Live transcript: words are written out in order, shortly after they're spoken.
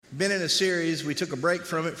Been in a series. We took a break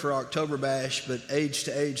from it for October Bash, but age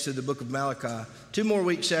to age through the book of Malachi. 2 more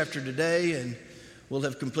weeks after today, and we'll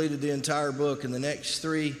have completed the entire book. And the next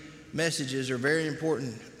 3 messages are very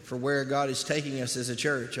important for where God is taking us as a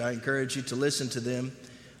church. I encourage you to listen to them.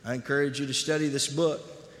 I encourage you to study this book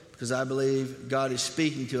because I believe God is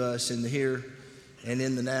speaking to us in the here and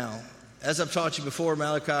in the now. As I've taught you before,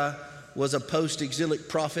 Malachi was a post-exilic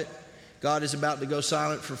prophet. God is about to go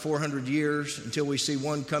silent for 400 years until we see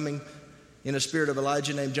one coming in a spirit of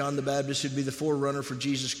Elijah named John the Baptist, who'd be the forerunner for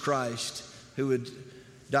Jesus Christ, who would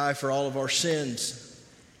die for all of our sins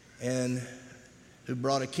and who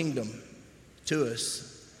brought a kingdom to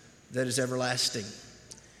us that is everlasting.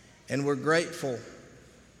 And we're grateful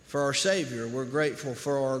for our Savior. We're grateful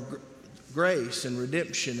for our grace and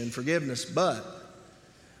redemption and forgiveness, but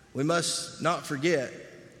we must not forget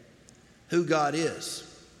who God is.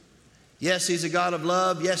 Yes, He's a God of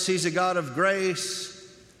love. Yes, He's a God of grace,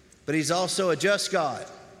 but He's also a just God.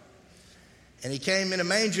 And He came in a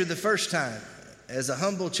manger the first time as a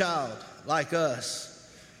humble child like us.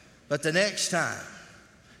 But the next time,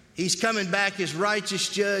 He's coming back as righteous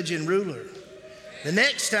judge and ruler. The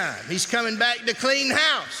next time, He's coming back to clean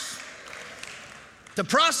house, to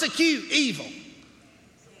prosecute evil,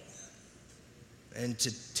 and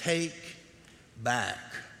to take back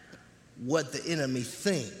what the enemy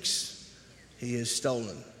thinks he has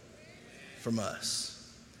stolen from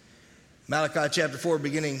us. Malachi chapter 4,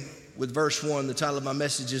 beginning with verse 1, the title of my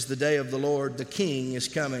message is The Day of the Lord, the King is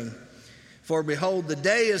Coming. For behold, the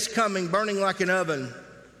day is coming, burning like an oven,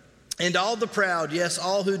 and all the proud, yes,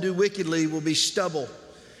 all who do wickedly, will be stubble.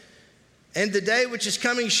 And the day which is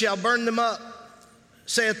coming shall burn them up,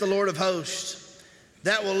 saith the Lord of hosts,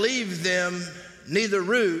 that will leave them neither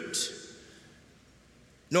root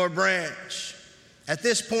nor branch. At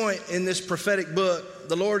this point in this prophetic book,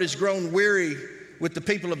 the Lord has grown weary with the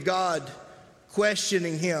people of God,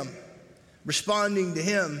 questioning Him, responding to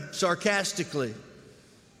Him sarcastically.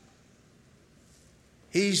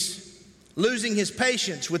 He's losing His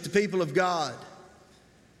patience with the people of God.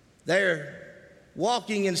 They're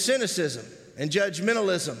walking in cynicism and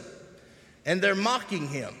judgmentalism, and they're mocking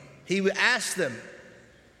Him. He asked them,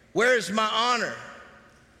 "Where is my honor?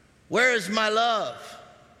 Where is my love?"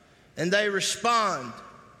 And they respond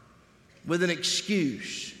with an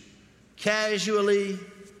excuse, casually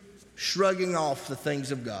shrugging off the things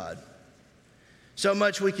of God. So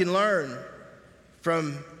much we can learn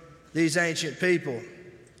from these ancient people.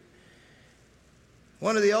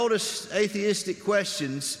 One of the oldest atheistic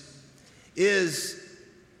questions is,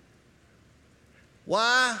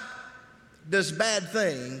 why does bad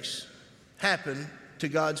things happen to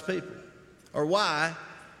God's people? Or why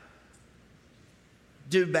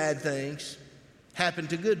do bad things happen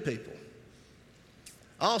to good people?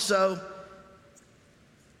 Also,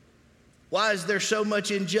 why is there so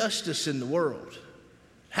much injustice in the world?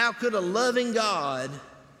 How could a loving God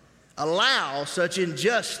allow such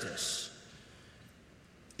injustice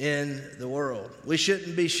in the world? We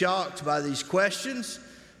shouldn't be shocked by these questions.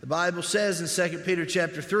 The Bible says in 2 Peter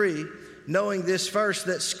chapter 3, knowing this first,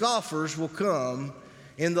 that scoffers will come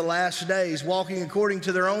in the last days, walking according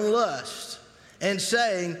to their own lust, and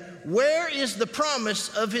saying, where is the promise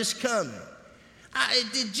of His coming?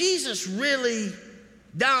 Did Jesus really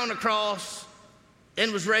die on the cross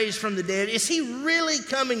and was raised from the dead? Is He really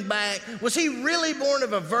coming back? Was He really born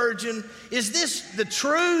of a virgin? Is this the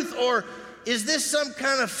truth, or is this some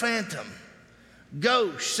kind of phantom,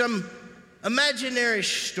 ghost, some imaginary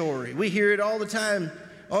story? We hear it all the time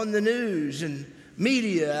on the news and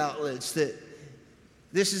media outlets that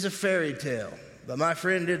this is a fairy tale. But my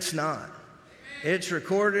friend, it's not. It's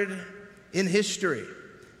recorded in history,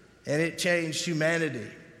 and it changed humanity.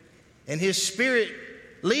 And His Spirit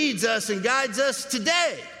leads us and guides us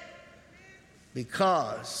today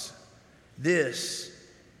because this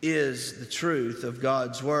is the truth of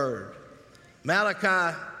God's Word.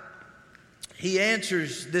 Malachi, he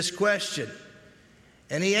answers this question,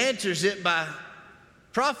 and he answers it by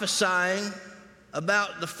prophesying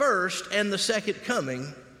about the first and the second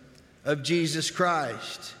coming of Jesus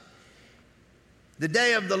Christ. The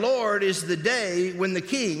day of the Lord is the day when the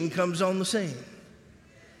King comes on the scene.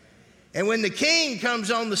 And when the King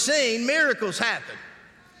comes on the scene, miracles happen.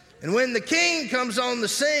 And when the King comes on the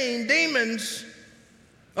scene, demons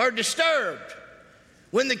are disturbed.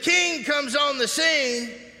 When the King comes on the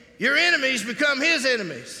scene, your enemies become His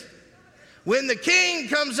enemies. When the King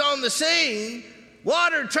comes on the scene,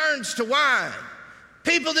 water turns to wine.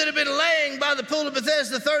 People that have been laying by the pool of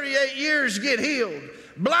Bethesda 38 years get healed.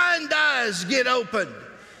 Blind eyes get opened.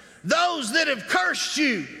 Those that have cursed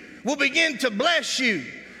you will begin to bless you.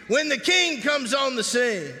 when the king comes on the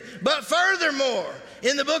scene. But furthermore,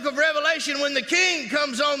 in the book of Revelation, when the king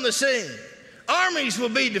comes on the scene, armies will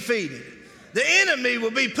be defeated. The enemy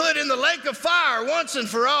will be put in the lake of fire once and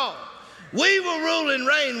for all. We will rule and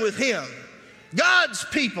reign with him, God's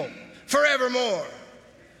people, forevermore.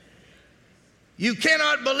 You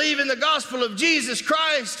cannot believe in the gospel of Jesus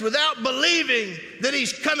Christ without believing that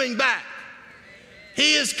he's coming back.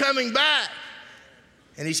 He is coming back.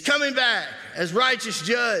 And he's coming back as righteous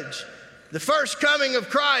judge. The first coming of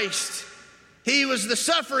Christ, he was the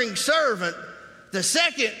suffering servant. The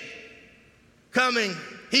second coming,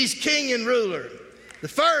 he's king and ruler. The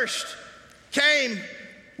first came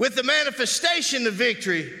with the manifestation of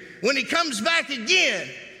victory. When he comes back again,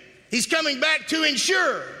 he's coming back to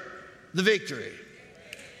ensure the victory.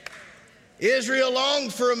 Israel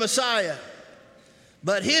longed for a Messiah,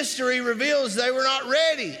 but history reveals they were not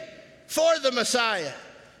ready for the Messiah.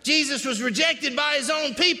 Jesus was rejected by his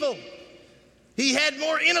own people. He had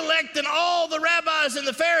more intellect than all the rabbis and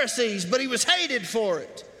the Pharisees, but he was hated for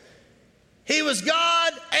it. He was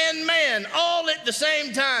God and man all at the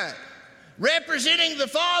same time, representing the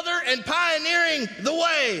Father and pioneering the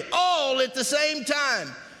way all at the same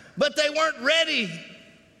time. But they weren't ready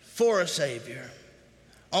for a Savior.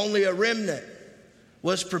 Only a remnant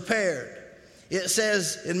was prepared. It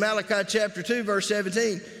says in Malachi chapter 2, verse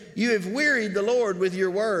 17, you have wearied the Lord with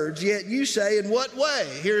your words, yet you say, in what way?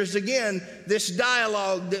 Here's again this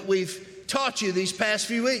dialogue that we've taught you these past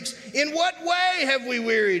few weeks. In what way have we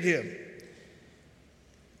wearied him?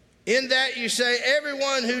 In that you say,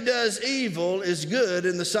 everyone who does evil is good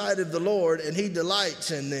in the sight of the Lord, and he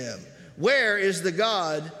delights in them. Where is the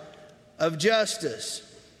God of justice?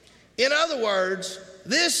 In other words,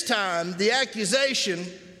 this time the accusation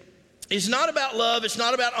is not about love, it's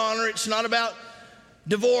not about honor, it's not about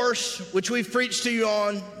divorce, which we've preached to you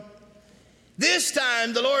on. This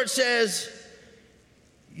time the Lord says,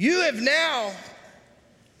 you have now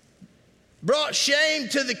brought shame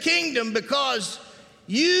to the kingdom because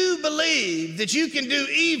you believe that you can do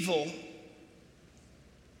evil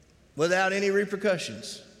without any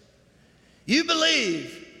repercussions. You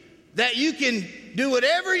believe that you can do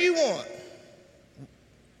whatever you want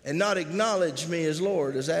and not acknowledge me as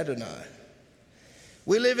Lord, as Adonai.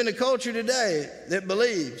 We live in a culture today that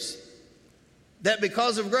believes that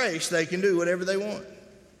because of grace, they can do whatever they want.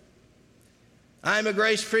 I'm a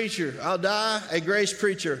grace preacher. I'll die a grace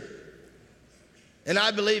preacher. And I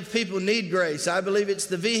believe people need grace. I believe it's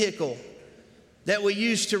the vehicle that we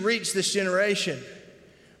use to reach this generation.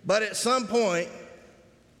 But at some point,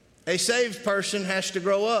 a saved person has to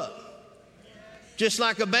grow up. Just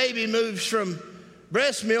like a baby moves from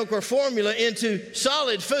breast milk or formula into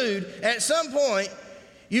solid food, at some point,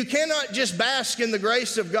 you cannot just bask in the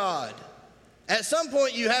grace of God. At some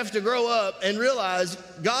point, you have to grow up and realize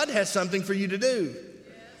God has something for you to do.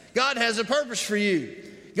 God has a purpose for you.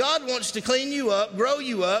 God wants to clean you up, grow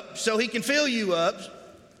you up, so he can fill you up,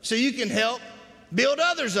 so you can help build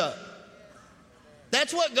others up.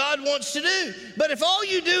 That's what God wants to do. But if all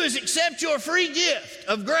you do is accept your free gift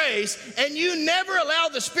of grace and you never allow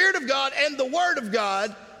the Spirit of God and the Word of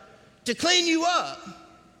God to clean you up,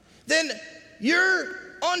 then you're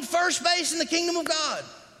on first base in the kingdom of God.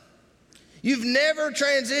 You've never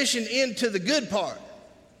transitioned into the good part,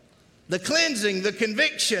 the cleansing, the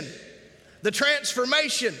conviction, the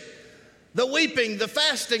transformation, the weeping, the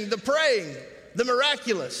fasting, the praying, the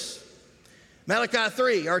miraculous. Malachi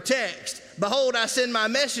 3, our text. Behold, I send my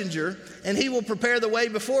messenger, and he will prepare the way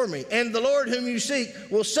before me. And the Lord whom you seek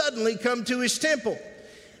will suddenly come to his temple.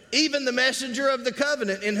 Even the messenger of the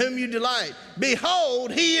covenant in whom you delight.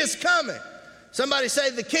 Behold, he is coming. Somebody say,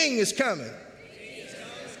 the king is coming.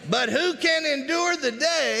 But who can endure the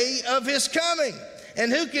day of his coming?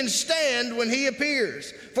 And who can stand when he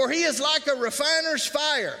appears? For he is like a refiner's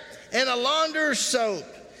fire and a launderer's soap.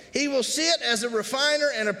 He will sit as a refiner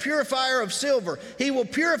and a purifier of silver. He will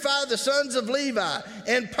purify the sons of Levi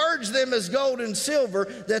and purge them as gold and silver,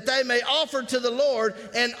 that they may offer to the Lord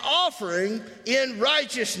an offering in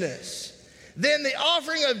righteousness. Then the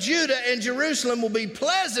offering of Judah and Jerusalem will be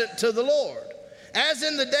pleasant to the Lord, as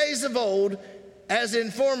in the days of old, as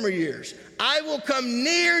in former years. I will come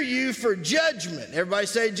near you for judgment. Everybody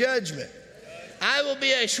say judgment. I will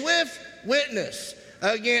be a swift witness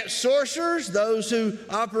against sorcerers, those who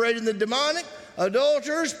operate in the demonic,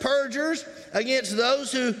 adulterers, perjurers, against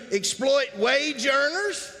those who exploit wage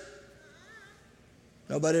earners.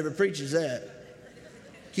 Nobody ever preaches that.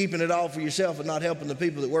 Keeping it all for yourself and not helping the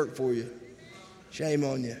people that work for you. Shame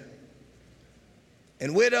on you.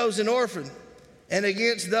 And widows and orphans, and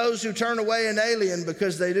against those who turn away an alien,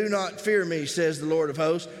 because they do not fear me, says the Lord of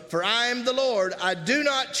hosts. For I am the Lord, I do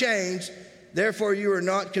not change, therefore you are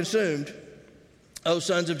not consumed, O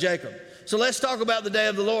sons of Jacob. So let's talk about the day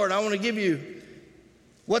of the Lord. I want to give you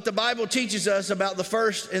what the Bible teaches us about the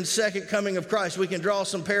first and second coming of Christ. We can draw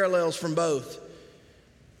some parallels from both.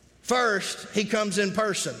 First, he comes in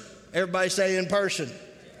person. Everybody say in person.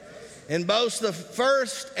 In both the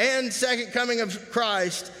first and second coming of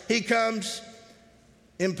Christ, he comes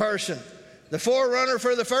in person. The forerunner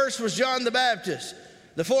for the first was John the Baptist.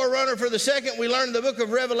 The forerunner for the second, we learn in the book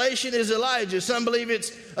of Revelation, is Elijah. Some believe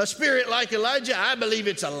it's a spirit like Elijah. I believe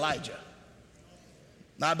it's Elijah.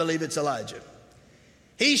 I believe it's Elijah.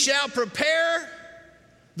 He shall prepare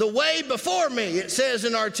the way before me, it says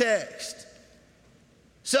in our text.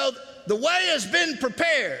 So the way has been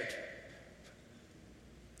prepared.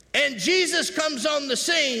 And Jesus comes on the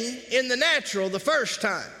scene in the natural the first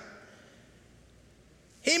time.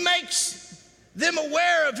 He makes them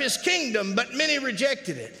aware of his kingdom, but many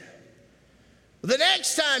rejected it. The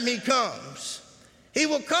next time he comes, he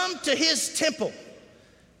will come to his temple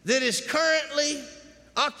that is currently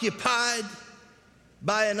occupied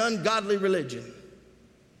by an ungodly religion.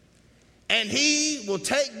 And he will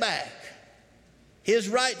take back his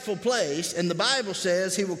rightful place, and the Bible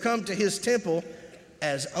says he will come to his temple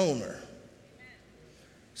as owner.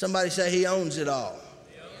 Somebody say he owns it all.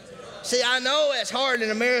 See, I know it's hard in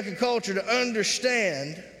American culture to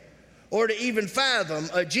understand or to even fathom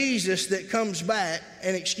a Jesus that comes back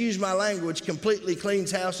and, excuse my language, completely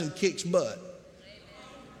cleans house and kicks butt.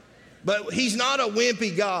 But he's not a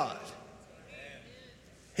wimpy God.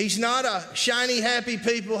 He's not a shiny, happy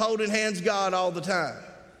people holding hands God all the time.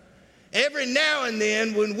 Every now and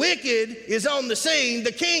then, when wicked is on the scene,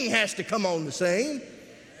 the king has to come on the scene,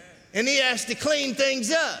 and he has to clean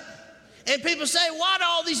things up. And people say, why do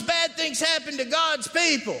all these bad things happen to God's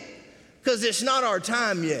people? Because it's not our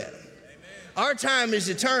time yet. Amen. Our time is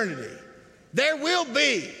eternity. There will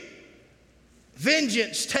be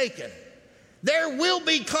vengeance taken. There will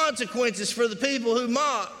be consequences for the people who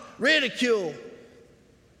mock, ridicule,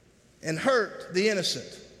 and hurt the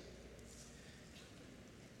innocent.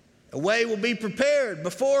 A way will be prepared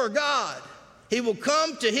before God. He will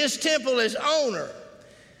come to his temple as owner.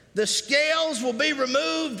 The scales will be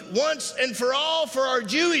removed once and for all for our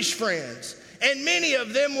Jewish friends, and many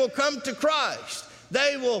of them will come to Christ.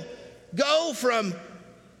 They will go from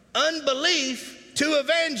unbelief to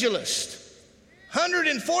evangelist.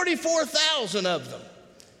 144,000 of them.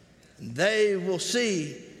 And they will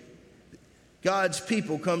see God's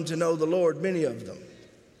people come to know the Lord, many of them.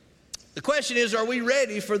 The question is, are we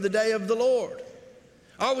ready for the day of the Lord?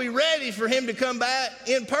 Are we ready for him to come back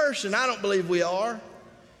in person? I don't believe we are.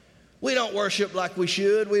 We don't worship like we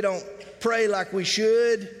should. We don't pray like we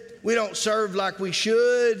should. We don't serve like we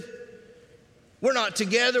should. We're not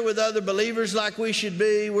together with other believers like we should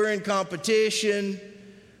be. We're in competition.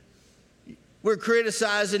 We're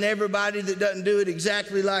criticizing everybody that doesn't do it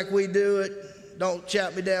exactly like we do it. Don't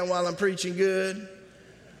shout me down while I'm preaching good.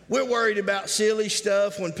 We're worried about silly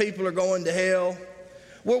stuff when people are going to hell.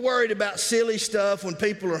 We're worried about silly stuff when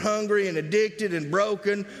people are hungry and addicted and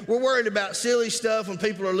broken. We're worried about silly stuff when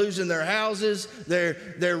people are losing their houses, their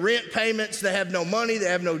rent payments, they have no money, they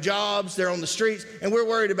have no jobs, they're on the streets, and we're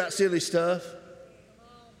worried about silly stuff.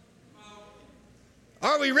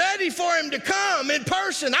 Are we ready for him to come in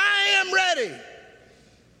person? I am ready.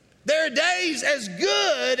 There are days as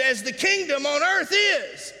good as the kingdom on earth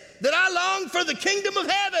is that I long for the kingdom of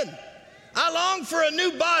heaven. I long for a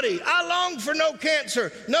new body. I long for no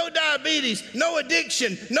cancer, no diabetes, no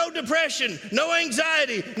addiction, no depression, no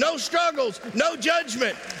anxiety, no struggles, no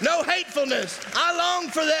judgment, no hatefulness. I long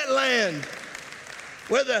for that land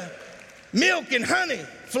where the milk and honey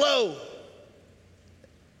flow.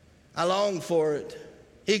 I long for it.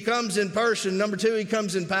 He comes in person. Number two, he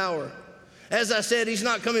comes in power. As I said, he's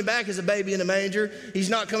not coming back as a baby in a manger. He's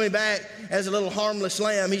not coming back as a little harmless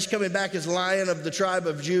lamb. He's coming back as Lion of the tribe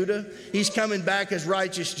of Judah. He's coming back as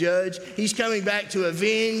righteous judge. He's coming back to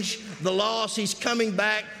avenge the loss. He's coming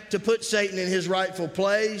back to put Satan in his rightful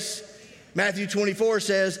place. Matthew 24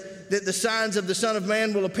 says that the signs of the Son of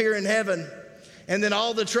Man will appear in heaven, and then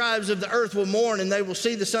all the tribes of the earth will mourn, and they will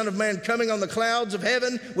see the Son of Man coming on the clouds of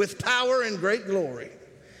heaven with power and great glory.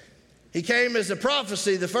 He came as a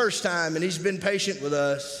prophecy the first time, and he's been patient with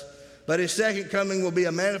us. But his second coming will be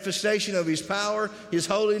a manifestation of his power, his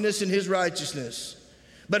holiness, and his righteousness.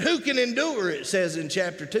 But who can endure, it says in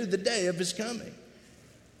chapter 2, the day of his coming?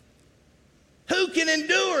 Who can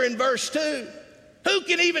endure in verse 2? Who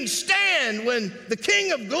can even stand when the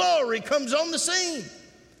King of glory comes on the scene?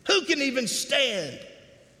 Who can even stand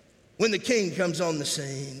when the king comes on the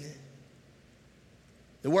scene.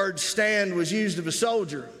 The word stand was used of a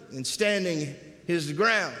soldier, and standing is the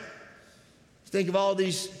ground. Think of all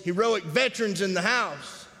these heroic veterans in the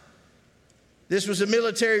house. This was a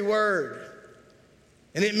military word,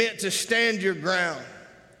 and it meant to stand your ground.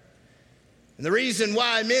 And the reason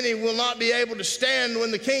why many will not be able to stand when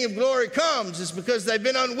the King of Glory comes is because they've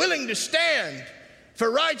been unwilling to stand for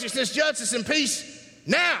righteousness, justice, and peace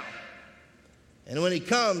now. And when he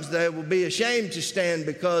comes, they will be ashamed to stand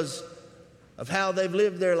because of how they've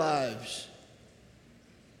lived their lives.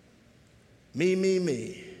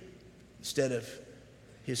 Me, instead of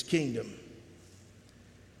his kingdom.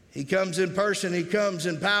 He comes in person, he comes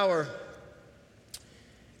in power.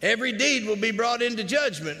 Every deed will be brought into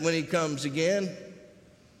judgment when he comes again.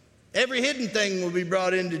 Every hidden thing will be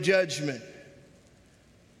brought into judgment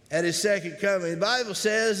at his second coming. The Bible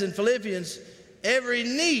says in Philippians, every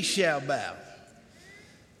knee shall bow.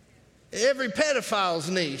 Every pedophile's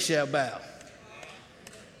knee shall bow.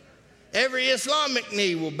 Every Islamic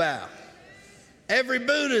knee will bow. Every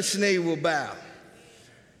Buddhist knee will bow.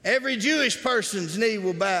 Every Jewish person's knee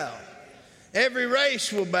will bow. Every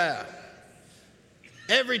race will bow.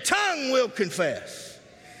 Every tongue will confess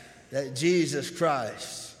that Jesus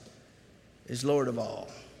Christ is Lord of all.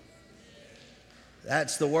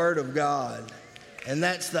 That's the word of God. And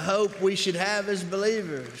that's the hope we should have as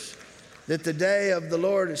believers, that the day of the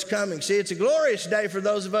Lord is coming. See, it's a glorious day for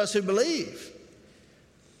those of us who believe.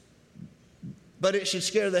 But it should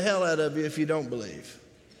scare the hell out of you if you don't believe.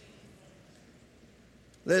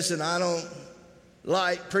 Listen, I don't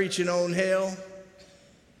like preaching on hell,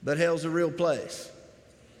 but hell's a real place.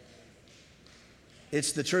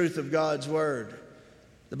 It's the truth of God's word.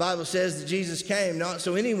 The Bible says that Jesus came not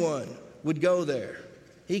so anyone would go there.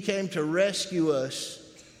 He came to rescue us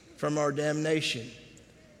from our damnation.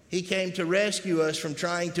 He came to rescue us from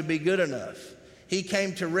trying to be good enough. He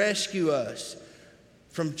came to rescue us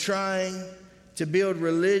from trying to build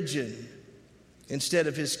religion instead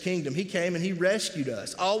of his kingdom. He came and he rescued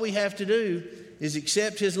us. All we have to do is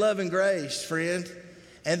accept his love and grace, friend.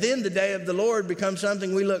 And then the day of the Lord becomes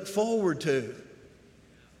something we look forward to,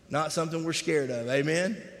 not something we're scared of.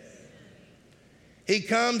 Amen? He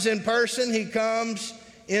comes in person. He comes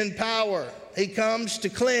in power. He comes to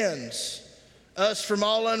cleanse us from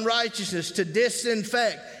all unrighteousness, to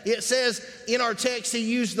disinfect. It says in our text, he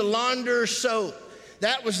used the launderer's soap.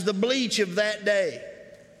 That was the bleach of that day.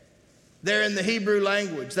 There in the Hebrew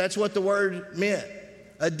language, that's what the word meant,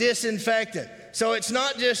 a disinfectant. So it's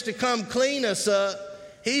not just to come clean us up.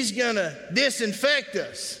 He's going to disinfect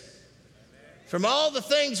us from all the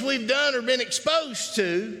things we've done or been exposed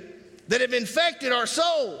to that have infected our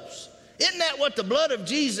souls. Isn't that what the blood of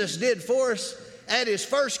Jesus did for us at his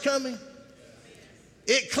first coming?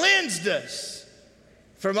 It cleansed us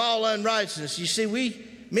from all unrighteousness. You see,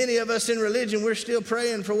 many of us in religion, we're still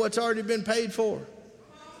praying for what's already been paid for.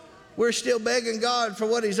 We're still begging God for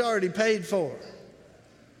what he's already paid for.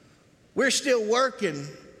 We're still working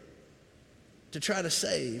to try to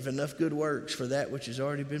save enough good works for that which has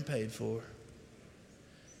already been paid for.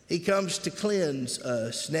 He comes to cleanse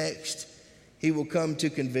us. Next, he will come to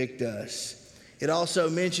convict us. It also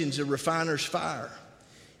mentions a refiner's fire.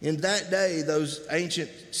 In that day, those ancient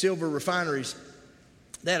silver refineries,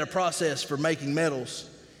 they had a process for making metals.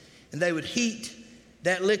 And they would heat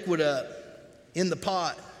that liquid up in the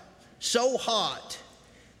pot so hot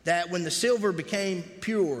that when the silver became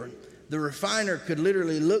pure, the refiner could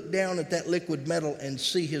literally look down at that liquid metal and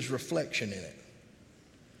see his reflection in it.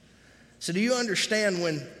 So do you understand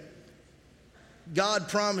when God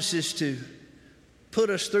promises to put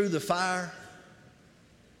us through the fire?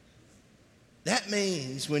 That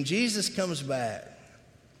means when Jesus comes back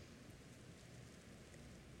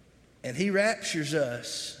and he raptures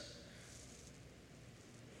us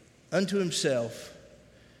unto himself,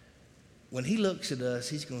 when he looks at us,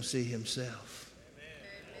 he's going to see himself.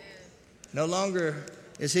 Amen. No longer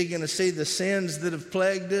is he going to see the sins that have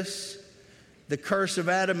plagued us, the curse of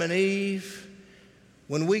Adam and Eve.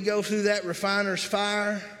 When we go through that refiner's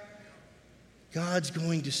fire, God's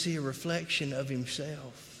going to see a reflection of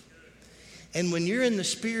himself. And when you're in the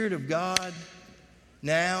Spirit of God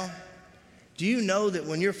now, do you know that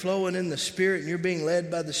when you're flowing in the Spirit and you're being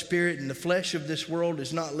led by the Spirit and the flesh of this world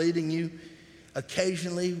is not leading you,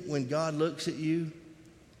 occasionally when God looks at you,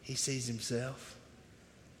 he sees himself.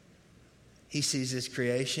 He sees his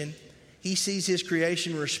creation. He sees his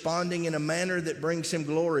creation responding in a manner that brings him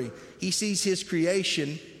glory. He sees his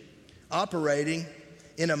creation operating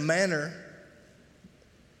in a manner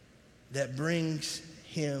that brings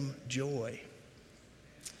him joy.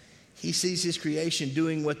 He sees his creation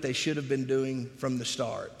doing what they should have been doing from the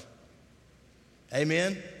start.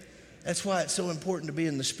 Amen? That's why it's so important to be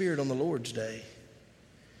in the Spirit on the Lord's day.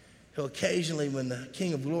 So occasionally when the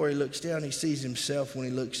King of Glory looks down, he sees himself when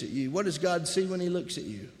he looks at you. What does God see when he looks at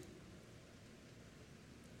you?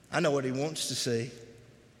 I know what he wants to see.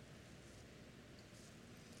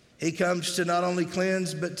 He comes to not only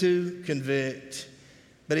cleanse, but to convict.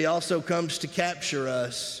 But he also comes to capture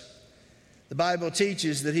us. The Bible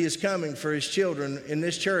teaches that he is coming for his children. In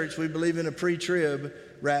this church, we believe in a pre-trib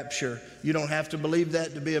rapture. You don't have to believe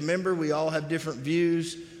that to be a member. We all have different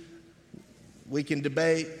views. We can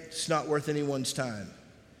debate. It's not worth anyone's time.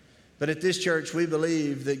 But at this church, we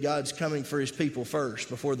believe that God's coming for his people first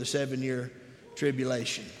before the 7-year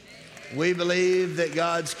tribulation. We believe that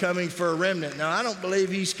God's coming for a remnant. Now, I don't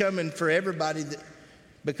believe he's coming for everybody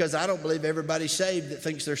because I don't believe everybody's saved that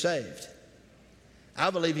thinks they're saved. I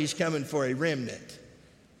believe he's coming for a remnant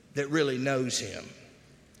that really knows him.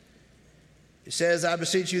 It says, I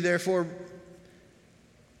beseech you, therefore,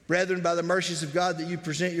 brethren, by the mercies of God, that you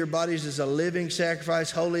present your bodies as a living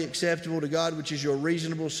sacrifice, wholly acceptable to God, which is your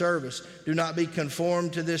reasonable service. Do not be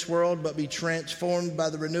conformed to this world, but be transformed by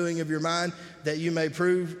the renewing of your mind, that you may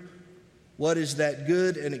prove what is that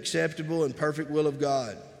good and acceptable and perfect will of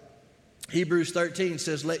God. Hebrews 13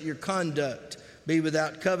 says, let your conduct be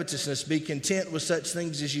without covetousness. Be content with such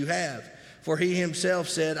things as you have. For he himself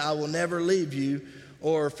said, I will never leave you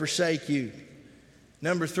or forsake you.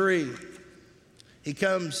 Number 3, he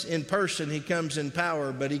comes in person, he comes in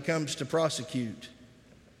power, but he comes to prosecute.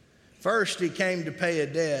 First, he came to pay a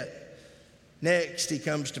debt. Next, he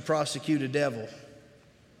comes to prosecute a devil.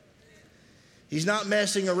 He's not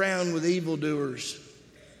messing around with evildoers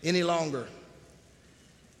any longer.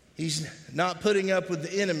 He's not putting up with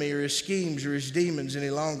the enemy or his schemes or his demons any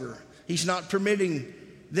longer. He's not permitting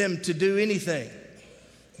them to do anything.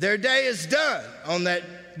 Their day is done on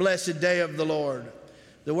that blessed day of the Lord.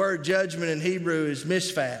 The word judgment in Hebrew is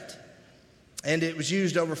mishpat, and it was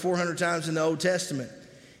used over 400 times in the Old Testament.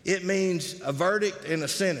 It means a verdict and a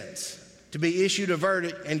sentence, to be issued a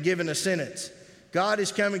verdict and given a sentence. God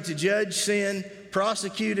is coming to judge sin,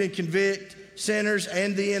 prosecute and convict sinners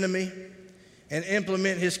and the enemy, and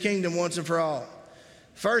implement his kingdom once and for all.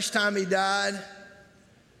 First time he died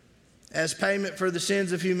as payment for the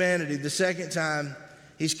sins of humanity. The second time,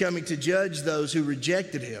 he's coming to judge those who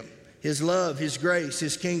rejected him, his love, his grace,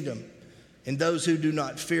 his kingdom, and those who do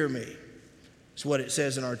not fear me. That's what it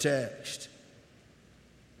says in our text.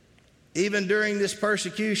 Even during this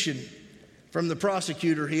persecution from the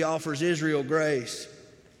prosecutor, he offers Israel grace.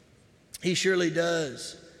 He surely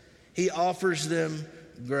does. He offers them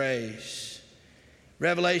grace.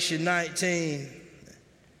 Revelation 19.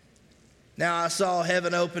 Now I saw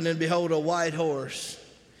heaven open, and behold, a white horse.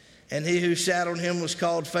 And he who sat on him was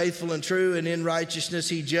called Faithful and True, and in righteousness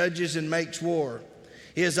he judges and makes war.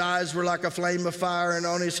 His eyes were like a flame of fire, and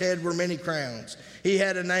on his head were many crowns. He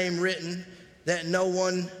had a name written that no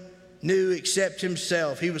one knew except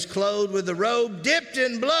himself. He was clothed with a robe dipped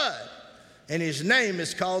in blood, and his name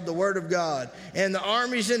is called the Word of God. And the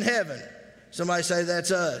armies in heaven, somebody say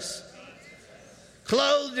that's us,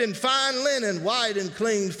 clothed in fine linen, white and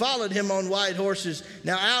clean, followed him on white horses.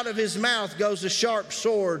 Now out of his mouth goes a sharp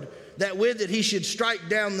sword, that with it he should strike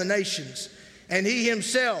down the nations. And he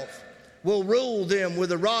himself will rule them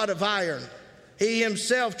with a rod of iron. He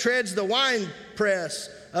himself treads the winepress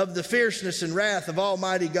of the fierceness and wrath of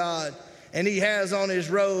Almighty God. And he has on his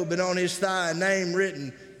robe and on his thigh a name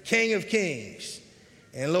written, King of Kings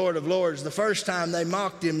and Lord of Lords. The first time they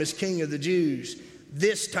mocked him as King of the Jews.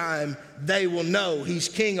 This time they will know he's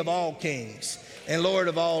King of all kings and Lord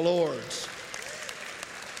of all lords.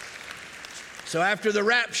 So after the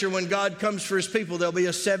rapture, when God comes for his people, there'll be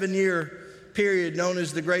a 7-year period known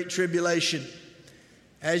as the Great Tribulation.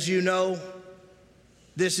 As you know,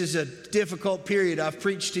 this is a difficult period. I've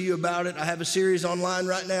preached to you about it. I have a series online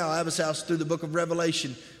right now, Abba's House through the book of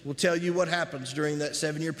Revelation. We'll tell you what happens during that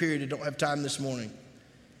 7-year period. I don't have time this morning.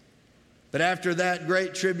 But after that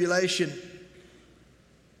Great Tribulation,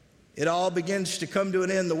 it all begins to come to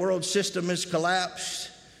an end. The world system has collapsed.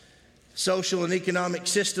 Social and economic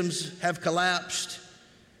systems have collapsed.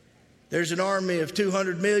 There's an army of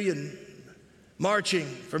 200 million marching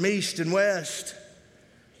from east and west.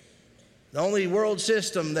 The only world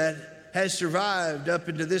system that has survived up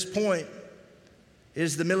until this point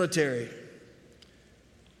is the military.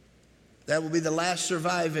 That will be the last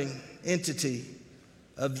surviving entity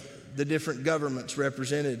of the different governments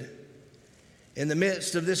represented. In the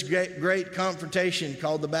midst of this great confrontation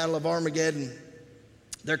called the Battle of Armageddon,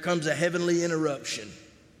 there comes a heavenly interruption,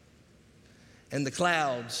 and the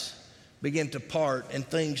clouds begin to part, and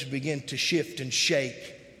things begin to shift and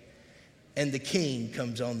shake, and the King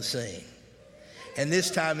comes on the scene. And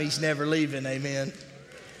this time he's never leaving, amen.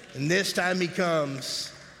 And this time he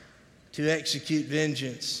comes to execute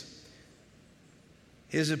vengeance.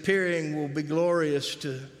 His appearing will be glorious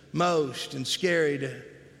to most and scary to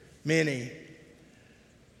many.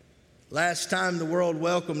 Last time the world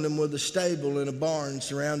welcomed him with a stable in a barn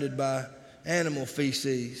surrounded by animal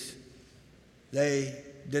feces. They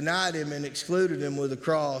denied him and excluded him with a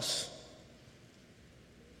cross.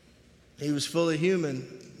 He was fully human,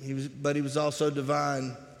 but he was also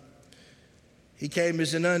divine. He came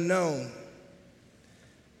as an unknown.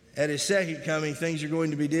 At his second coming, things are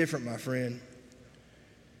going to be different, my friend.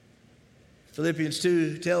 Philippians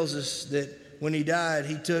 2 tells us that when he died,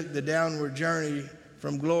 he took the downward journey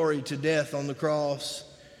from glory to death on the cross.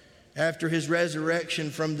 After his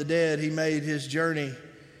resurrection from the dead, he made his journey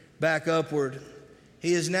back upward.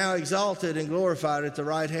 He is now exalted and glorified at the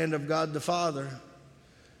right hand of God the Father.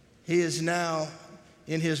 He is now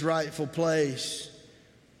in his rightful place,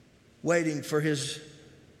 waiting for his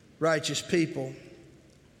righteous people.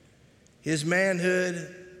 His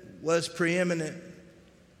manhood was preeminent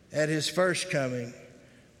at his first coming,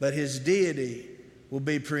 but his deity will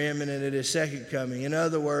be preeminent at his second coming. In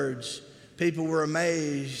other words, people were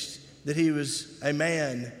amazed that he was a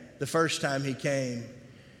man the first time he came,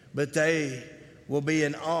 but they will be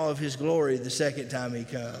in awe of his glory the second time he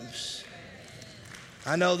comes.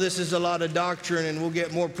 I know this is a lot of doctrine, and we'll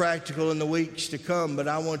get more practical in the weeks to come, but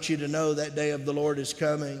I want you to know that day of the Lord is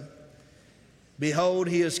coming. Behold,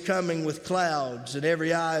 he is coming with clouds, and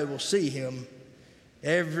every eye will see him.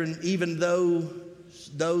 Even though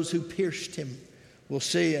those who pierced him will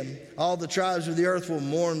see him. All the tribes of the earth will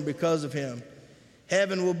mourn because of him.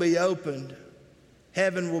 Heaven will be opened.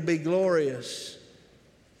 Heaven will be glorious.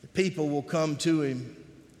 The people will come to him.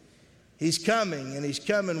 He's coming, and he's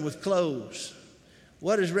coming with clothes.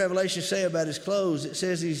 What does Revelation say about his clothes? It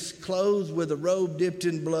says he's clothed with a robe dipped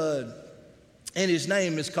in blood, and his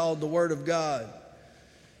name is called the Word of God.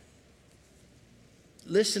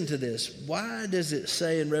 Listen to this. Why does it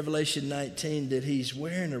say in Revelation 19 that he's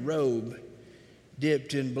wearing a robe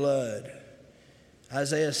dipped in blood?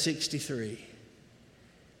 Isaiah 63,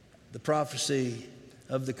 the prophecy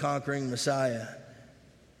of the conquering Messiah,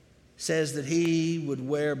 says that he would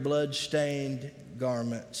wear blood-stained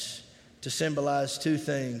garments to symbolize two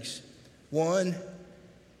things. One,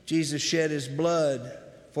 Jesus shed his blood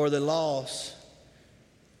for the lost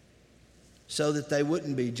so that they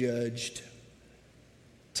wouldn't be judged.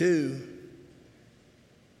 Two,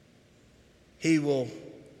 he will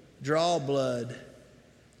draw blood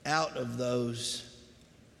out of those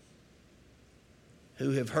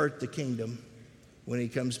who have hurt the kingdom when he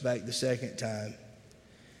comes back the second time.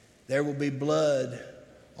 There will be blood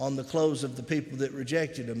on the clothes of the people that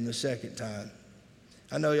rejected him the second time.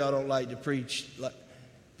 I know y'all don't like to preach like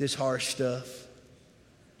this harsh stuff,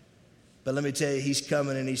 but let me tell you, he's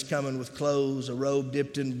coming, and he's coming with clothes, a robe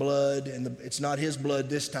dipped in blood, and it's not his blood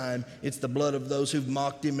this time. It's the blood of those who've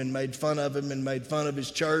mocked him and made fun of him and made fun of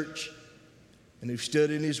his church and who've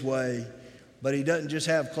stood in his way. But he doesn't just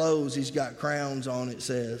have clothes, he's got crowns on, it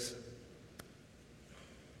says.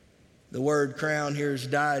 The word crown here is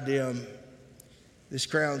diadem. This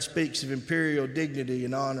crown speaks of imperial dignity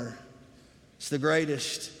and honor. It's the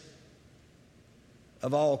greatest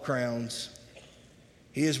of all crowns.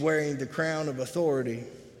 He is wearing the crown of authority.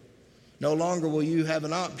 No longer will you have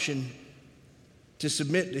an option to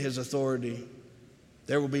submit to his authority.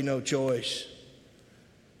 There will be no choice.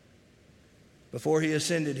 Before he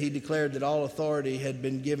ascended, he declared that all authority had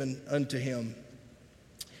been given unto him.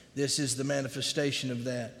 This is the manifestation of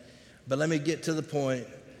that. But let me get to the point.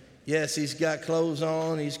 Yes, he's got clothes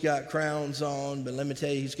on, he's got crowns on, but let me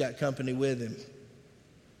tell you, he's got company with him.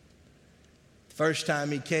 First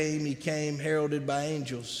time he came heralded by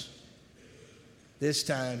angels. This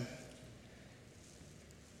time,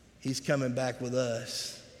 he's coming back with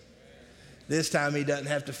us. This time he doesn't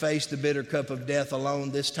have to face the bitter cup of death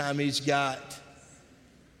alone. This time he's got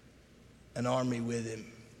an army with him.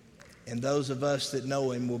 And those of us that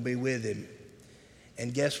know him will be with him.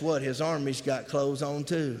 And guess what? His army's got clothes on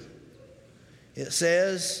too. It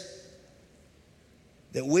says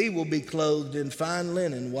that we will be clothed in fine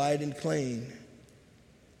linen, white and clean.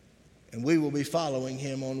 And we will be following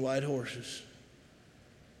him on white horses.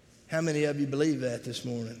 How many of you believe that this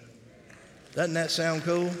morning? Doesn't that sound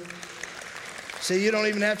cool? See, you don't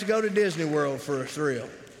even have to go to Disney World for a thrill.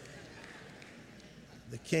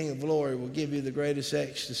 The King of Glory will give you the greatest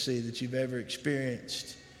ecstasy that you've ever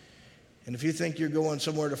experienced. And if you think you're going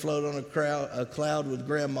somewhere to float on a cloud with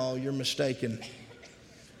grandma, you're mistaken.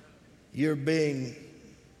 You're being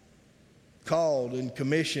called and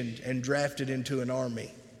commissioned and drafted into an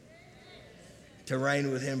army to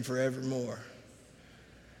reign with him forevermore.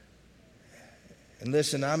 And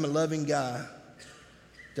listen, I'm a loving guy.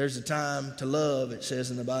 There's a time to love, it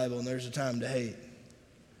says in the Bible, and there's a time to hate.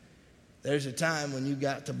 There's a time when you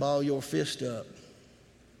got to ball your fist up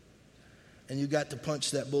and you got to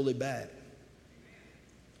punch that bully back.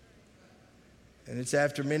 And it's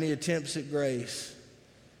after many attempts at grace,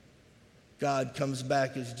 God comes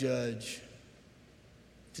back as judge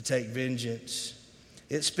to take vengeance.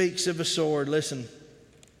 It speaks of a sword. Listen,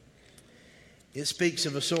 it speaks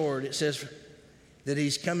of a sword. It says that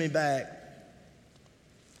he's coming back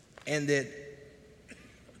and that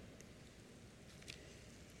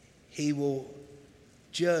he will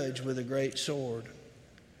judge with a great sword.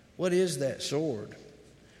 What is that sword?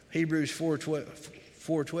 Hebrews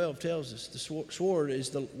 4:12 tells us the sword is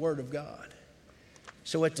the word of God.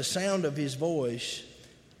 So at the sound of his voice,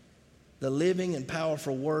 the living and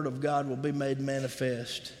powerful word of God will be made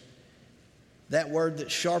manifest. That word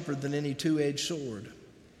that's sharper than any two-edged sword.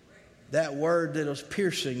 That word that is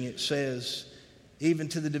piercing, it says, even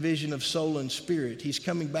to the division of soul and spirit. He's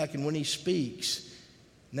coming back, and when he speaks,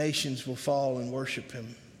 nations will fall and worship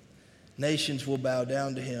him. Nations will bow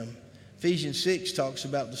down to him. Ephesians 6 talks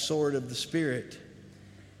about the sword of the Spirit.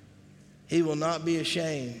 He will not be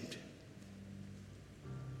ashamed,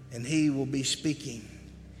 and he will be speaking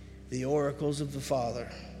the oracles of the Father,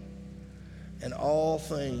 and all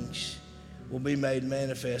things will be made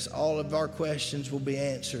manifest. All of our questions will be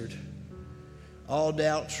answered. All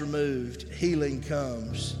doubts removed. Healing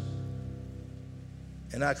comes.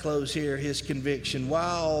 And I close here, his conviction. Why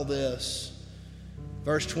all this?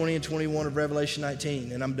 Verse 20 and 21 of Revelation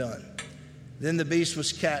 19, and I'm done. Then the beast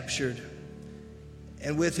was captured,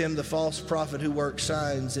 and with him the false prophet who worked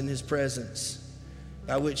signs in his presence,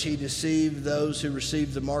 by which he deceived those who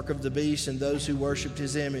received the mark of the beast and those who worshipped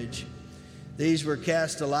his image. These were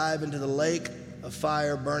cast alive into the lake of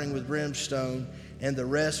fire burning with brimstone, and the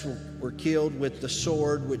rest were killed with the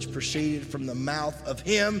sword which proceeded from the mouth of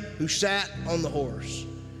him who sat on the horse.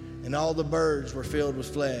 And all the birds were filled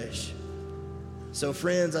with flesh. So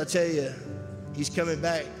friends, I tell you, he's coming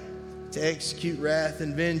back to execute wrath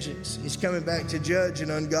and vengeance. He's coming back to judge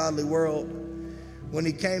an ungodly world. When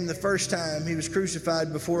he came the first time, he was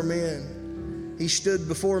crucified before men. He stood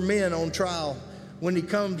before men on trial. When he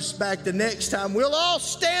comes back the next time, we'll all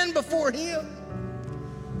stand before him.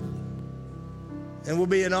 And we'll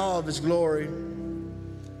be in awe of his glory.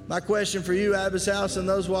 My question for you, Abbas House, and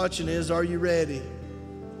those watching is, are you ready?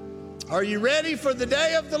 Are you ready for the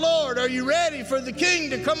day of the Lord? Are you ready for the King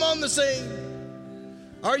to come on the scene?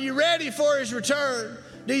 Are you ready for his return?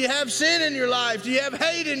 Do you have sin in your life? Do you have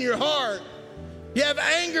hate in your heart? Do you have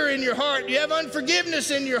anger in your heart? Do you have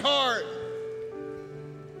unforgiveness in your heart?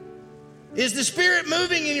 Is the Spirit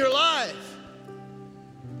moving in your life?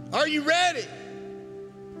 Are you ready?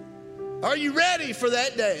 Are you ready for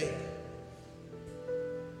that day?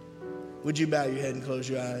 Would you bow your head and close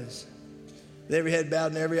your eyes? With every head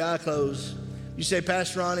bowed and every eye closed. You say,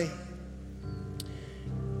 Pastor Ronnie,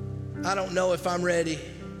 I don't know if I'm ready.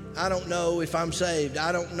 I don't know if I'm saved.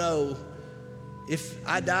 I don't know if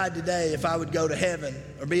I died today, if I would go to heaven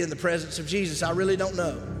or be in the presence of Jesus. I really don't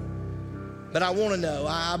know. But I want to know.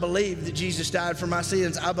 I believe that Jesus died for my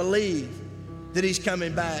sins. I believe that he's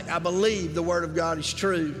coming back. I believe the word of God is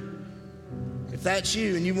true. If that's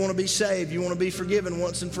you and you want to be saved, you want to be forgiven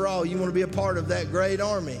once and for all, you want to be a part of that great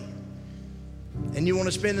army, and you want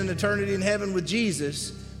to spend an eternity in heaven with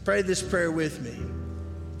Jesus, pray this prayer with me.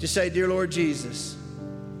 Just say, Dear Lord Jesus,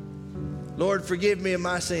 Lord, forgive me of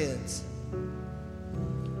my sins.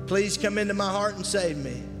 Please come into my heart and save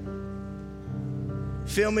me.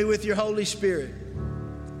 Fill me with your Holy Spirit.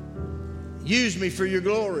 Use me for your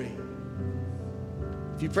glory.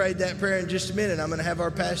 If you prayed that prayer, in just a minute, I'm going to have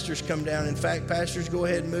our pastors come down. In fact, pastors, go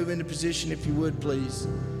ahead and move into position if you would, please.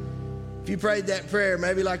 If you prayed that prayer,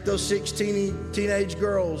 maybe like those 6 teenage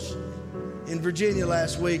girls in Virginia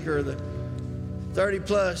last week, or the 30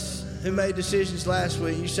 plus who made decisions last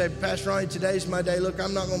week, you say, Pastor Ronnie, today's my day. Look,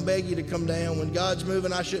 I'm not going to beg you to come down. When God's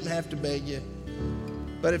moving, I shouldn't have to beg you.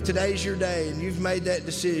 But if today's your day and you've made that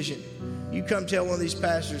decision, you come tell one of these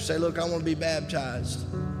pastors, say, look, I want to be baptized.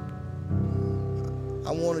 I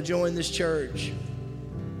want to join this church.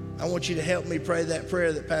 I want you to help me pray that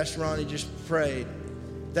prayer that Pastor Ronnie just prayed.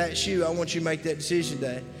 If that's you, I want you to make that decision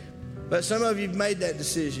today. But some of you have made that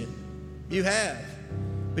decision. You have.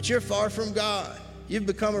 But you're far from God. You've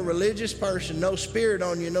become a religious person. No spirit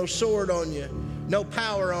on you, no sword on you, no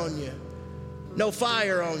power on you, no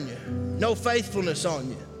fire on you, no faithfulness on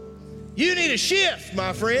you. You need a shift,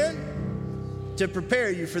 my friend, to prepare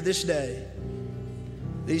you for this day.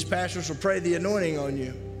 These pastors will pray the anointing on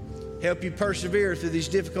you. Help you persevere through these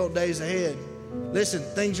difficult days ahead. Listen,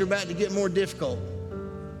 things are about to get more difficult.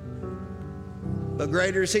 But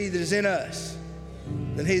greater is He that is in us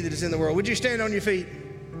than he that is in the world. Would you stand on your feet?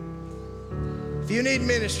 If you need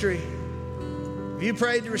ministry, if you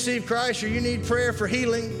prayed to receive Christ, or you need prayer for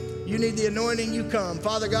healing, you need the anointing, you come.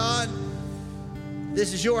 Father God,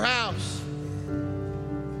 this is your house.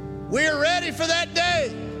 We are ready for that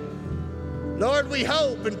day. Lord, we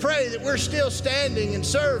hope and pray that we're still standing and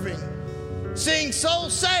serving, seeing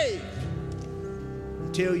souls saved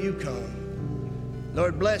until you come.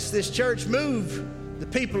 Lord, bless this church. Move the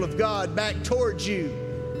people of God back towards you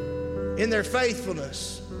in their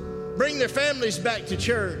faithfulness. Bring their families back to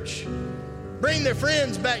church. Bring their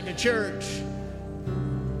friends back to church.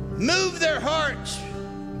 Move their hearts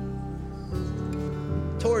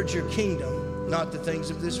towards your kingdom, not the things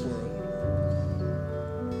of this world.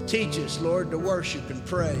 Teach us, Lord, to worship and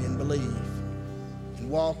pray and believe and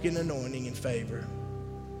walk in anointing and favor.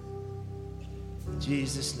 In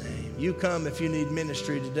Jesus' name. You come if you need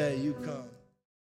ministry today. You come.